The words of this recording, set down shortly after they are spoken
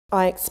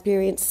I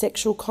experienced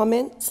sexual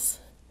comments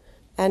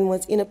and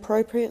was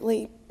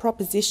inappropriately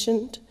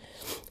propositioned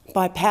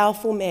by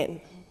powerful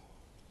men.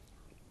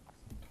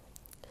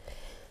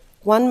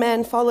 One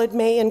man followed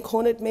me and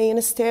cornered me in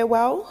a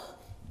stairwell,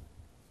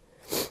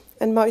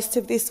 and most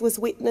of this was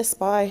witnessed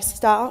by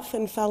staff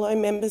and fellow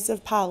members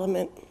of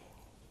Parliament.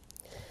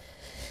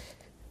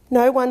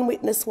 No one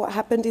witnessed what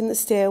happened in the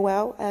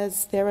stairwell,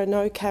 as there are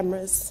no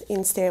cameras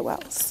in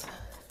stairwells.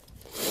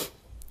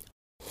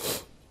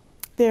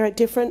 There are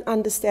different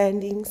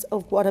understandings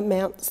of what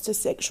amounts to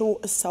sexual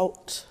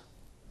assault.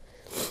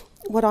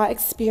 What I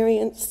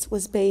experienced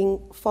was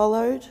being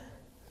followed,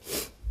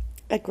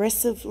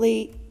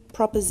 aggressively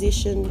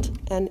propositioned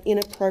and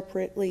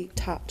inappropriately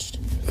touched.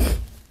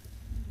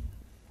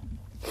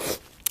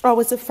 I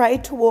was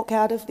afraid to walk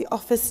out of the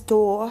office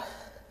door.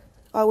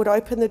 I would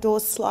open the door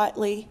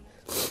slightly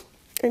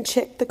and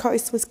check the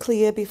coast was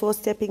clear before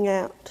stepping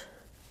out.